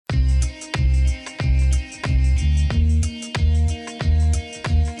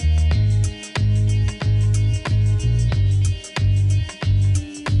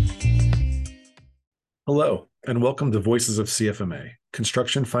Hello, and welcome to Voices of CFMA,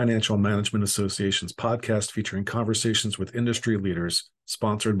 Construction Financial Management Association's podcast featuring conversations with industry leaders,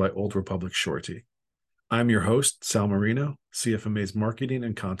 sponsored by Old Republic Surety. I'm your host, Sal Marino, CFMA's Marketing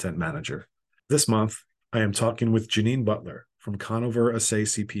and Content Manager. This month, I am talking with Janeen Butler from Conover Assay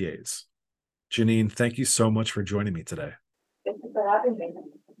CPAs. Janeen, thank you so much for joining me today. Thank you for having me.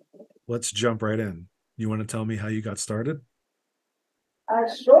 Let's jump right in. You want to tell me how you got started?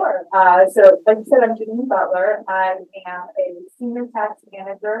 Sure. So, like you said, I'm Janeen Butler. I am a senior tax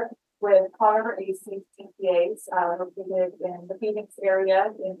manager with Conover AC CPAs, located in the Phoenix area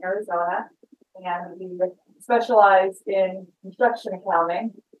in Arizona, and we specialize in construction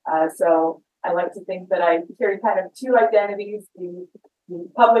accounting. So, I like to think that I carry kind of two identities: the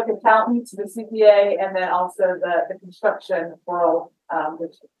public accountant, the CPA, and then also the construction world,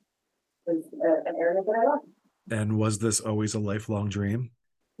 which is an area that I love. And was this always a lifelong dream?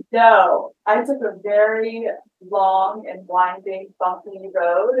 No, I took a very long and winding, bumpy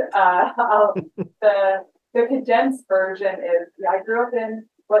road. The condensed version is I grew up in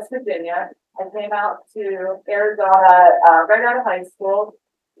West Virginia. I came out to Arizona right out of high school,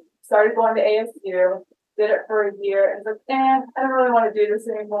 started going to ASU, did it for a year, and was like, I don't really want to do this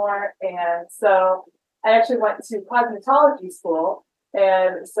anymore. And so I actually went to cosmetology school.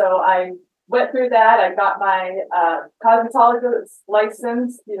 And so I went through that. I got my cosmetologist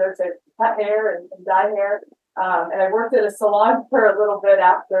license, to cut hair and dye hair. And I worked at a salon for a little bit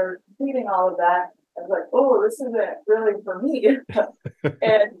after completing all of that. I was like, oh, this isn't really for me.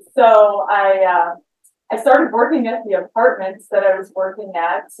 And so I started working at the apartments that I was working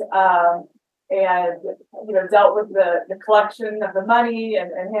at, and dealt with the collection of the money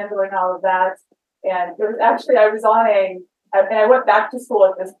and handling all of that. And it was actually I went back to school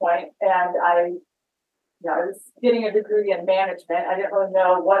at this point, and I was getting a degree in management. I didn't really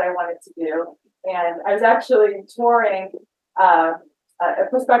know what I wanted to do, and I was actually touring a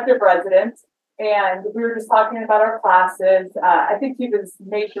prospective resident, and we were just talking about our classes. I think he was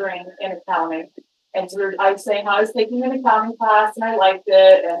majoring in accounting, and so I was saying how I was taking an accounting class and I liked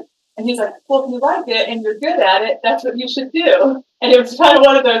it, and he's like, "Well, if you like it and you're good at it, that's what you should do." And it was kind of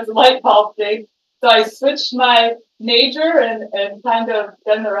one of those light bulb things. So I switched my major and kind of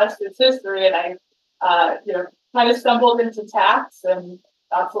then the rest is history. And I, kind of stumbled into tax and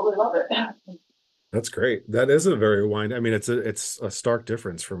absolutely love it. That's great. That is a very wide. I mean, it's a stark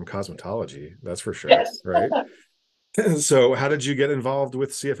difference from cosmetology, that's for sure, Yes. right? So, how did you get involved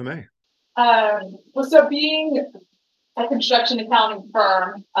with CFMA? Well, so being a construction accounting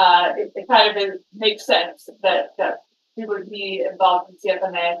firm, it kind of makes sense that we would be involved in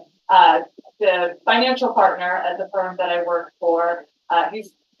CFMA. The financial partner at the firm that I work for,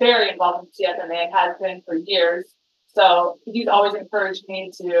 he's very involved in CFMA, has been for years. So he's always encouraged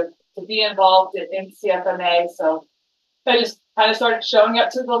me to be involved in CFMA. So I just kind of started showing up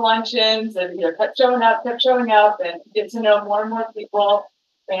to the luncheons and kept showing up, and get to know more and more people.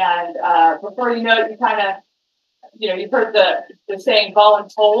 And before you know it, you kind of you've heard the saying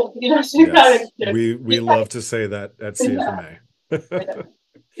voluntold, so you kind Yes, of, we love to say that at CFMA.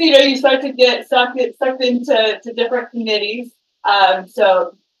 you start to get sucked into different committees.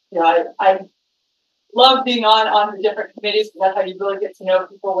 So, I love being on the different committees because that's how you really get to know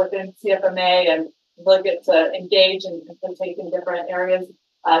people within CFMA and really get to engage and partake in different areas.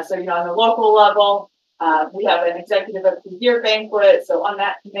 So, on the local level, we have an executive of the year banquet. So on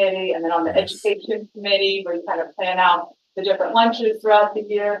that committee, and then on the Nice. education committee, where you kind of plan out the different lunches throughout the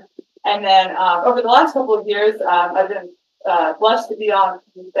year. And then over the last couple of years, I've been blessed to be on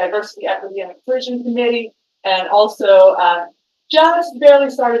the diversity, equity, and inclusion committee, and also just barely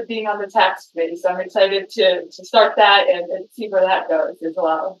started being on the tax committee. So I'm excited to start that and see where that goes as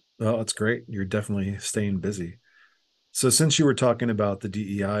well. Well, that's great. You're definitely staying busy. So, since you were talking about the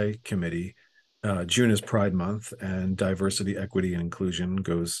DEI committee, June is Pride Month, and diversity, equity, and inclusion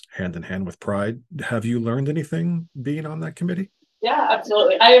goes hand in hand with Pride. Have you learned anything being on that committee? Yeah,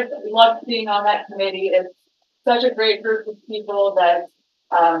 absolutely. I have loved being on that committee. It's such a great group of people that,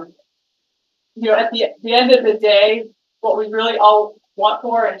 at the end of the day, what we really all want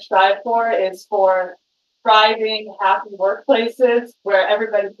for and strive for is for thriving, happy workplaces where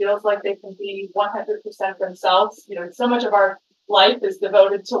everybody feels like they can be 100% themselves. So much of our life is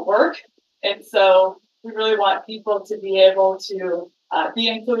devoted to work. And so we really want people to be able to be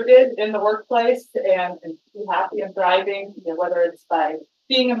included in the workplace and be happy and thriving, whether it's by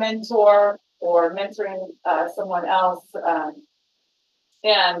being a mentor or mentoring someone else.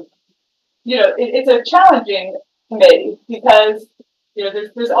 And it's a challenging committee because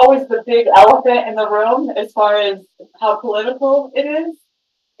there's always the big elephant in the room as far as how political it is,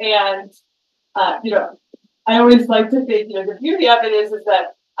 and I always like to think, the beauty of it is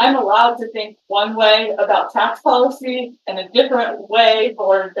that I'm allowed to think one way about tax policy and a different way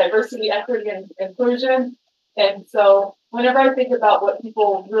for diversity, equity, and inclusion. And so whenever I think about what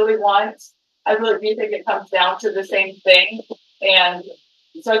people really want, I really do think it comes down to the same thing. And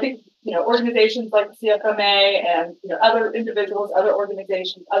so I think, organizations like CFMA and, other individuals, other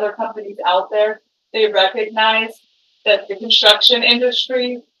organizations, other companies out there, they recognize that the construction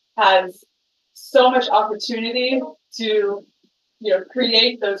industry has so much opportunity to,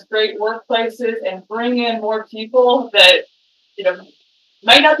 create those great workplaces and bring in more people that,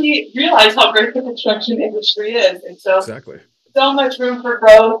 might not be realize how great the construction industry is. And so, Exactly. so much room for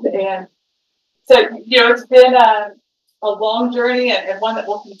growth. And so, it's been a long journey and one that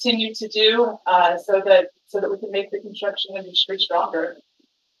we'll continue to do so that we can make the construction industry stronger.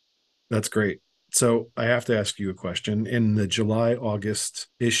 That's great. So I have to ask you a question. In the July-August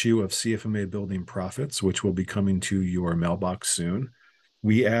issue of CFMA Building Profits, which will be coming to your mailbox soon,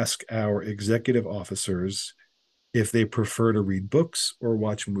 we ask our executive officers if they prefer to read books or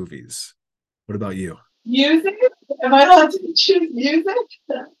watch movies. What about you? Music? Am I allowed to choose music?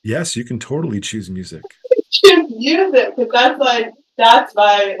 Yes, you can totally choose music. Choose music because that's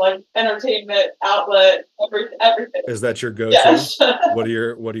my entertainment outlet. Everything. Is that your go-to? Yes. What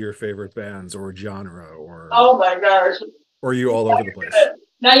are your favorite bands or genre or? Oh my gosh! Or are you all over the place?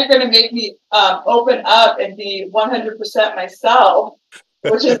 Now you're going to make me open up and be 100% myself,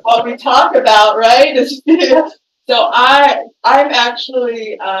 which is what we talk about, right? So I'm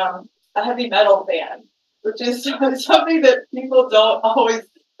actually a heavy metal fan, which is something that people don't always.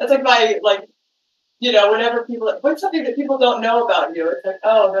 That's like my whenever people, what's something that people don't know about you? It's like,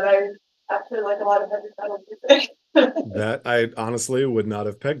 oh, that I actually like a lot of heavy metal music. That I honestly would not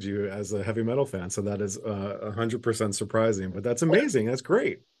have pegged you as a heavy metal fan. So that is 100% surprising, but that's amazing. That's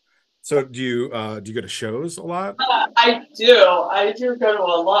great. So do you go to shows a lot? I do go to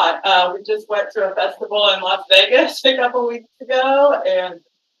a lot. We just went to a festival in Las Vegas a couple weeks ago, and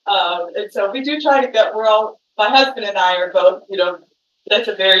so we do try to get. My husband and I are both. That's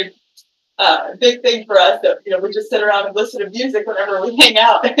a very big thing for us. That we just sit around and listen to music whenever we hang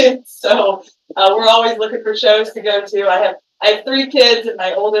out. So we're always looking for shows to go to. I have 3 kids, and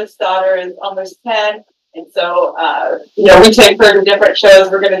my oldest daughter is almost 10. And so, we take her to different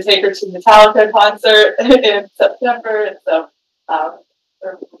shows. We're going to take her to Metallica concert in September. And so,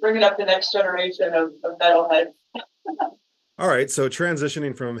 we're bringing up the next generation of metalheads. All right. So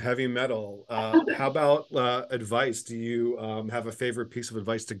transitioning from heavy metal, how about advice? Do you have a favorite piece of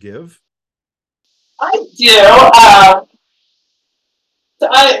advice to give? I do.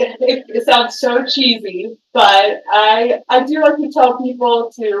 It sounds so cheesy, but I do like to tell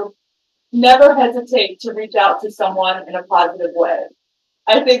people to never hesitate to reach out to someone in a positive way.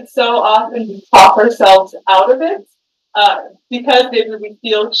 I think so often we talk ourselves out of it because maybe we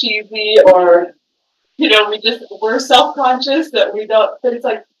feel cheesy or, we're self-conscious that we don't, but it's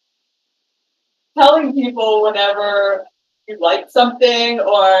like telling people whenever you like something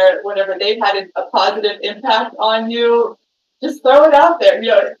or whenever they've had a positive impact on you, just throw it out there.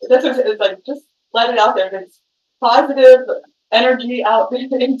 That's what it's like, just let it out there. If it's positive energy out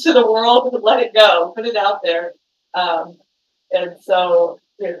into the world, let it go, put it out there. And so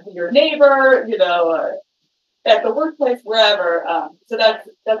your neighbor, at the workplace, wherever. So that's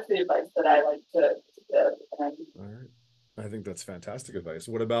the advice that I like to give. All right. I think that's fantastic advice.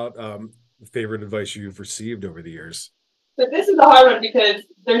 What about favorite advice you've received over the years? So this is a hard one because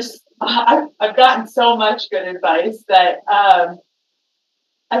I've gotten so much good advice that I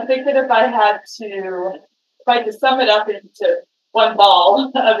think that if I had to sum it up into one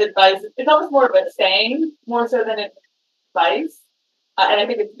ball of advice, it's almost more of a saying, more so than advice. And I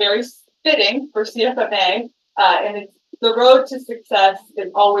think it's very fitting for CFMA. And it's the road to success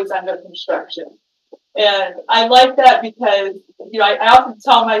is always under construction. And I like that because, I often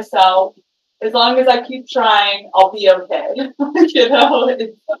tell myself, as long as I keep trying, I'll be okay. It's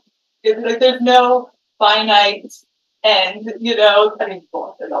like there's no finite end, I mean,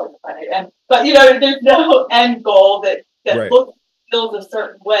 well, there's always a finite end, but, there's no end goal that Right. feels a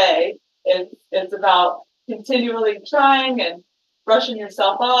certain way. It's about continually trying and brushing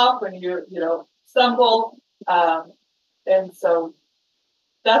yourself off when you stumble. And so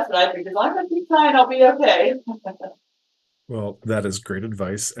that's what I think. As long as I keep trying, I'll be okay. Well, that is great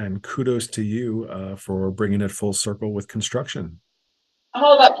advice, and kudos to you for bringing it full circle with construction. I'm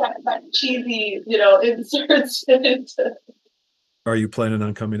all about trying to find cheesy, inserts into. Are you planning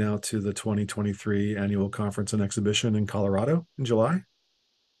on coming out to the 2023 annual conference and exhibition in Colorado in July?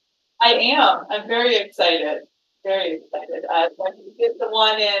 I am. I'm very excited. Very excited. I get the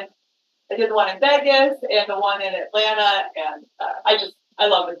one in I did the one in Vegas and the one in Atlanta, and I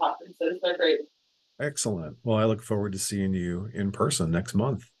love the conferences. They're great. Excellent. Well, I look forward to seeing you in person next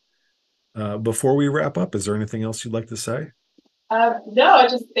month. Before we wrap up, is there anything else you'd like to say? No, I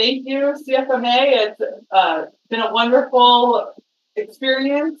just thank you, CFMA. It's been a wonderful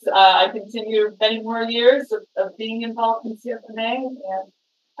experience. I continue many more years of being involved in CFMA,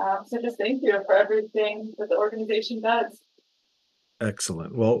 and so just thank you for everything that the organization does.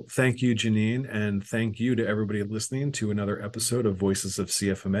 Excellent. Well, thank you, Janeen, and thank you to everybody listening to another episode of Voices of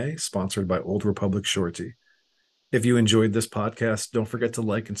CFMA, sponsored by Old Republic Surety. If you enjoyed this podcast, don't forget to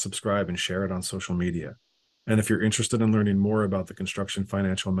like and subscribe and share it on social media. And if you're interested in learning more about the Construction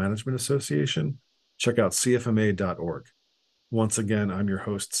Financial Management Association, check out cfma.org. Once again, I'm your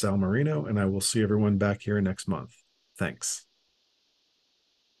host, Sal Marino, and I will see everyone back here next month. Thanks.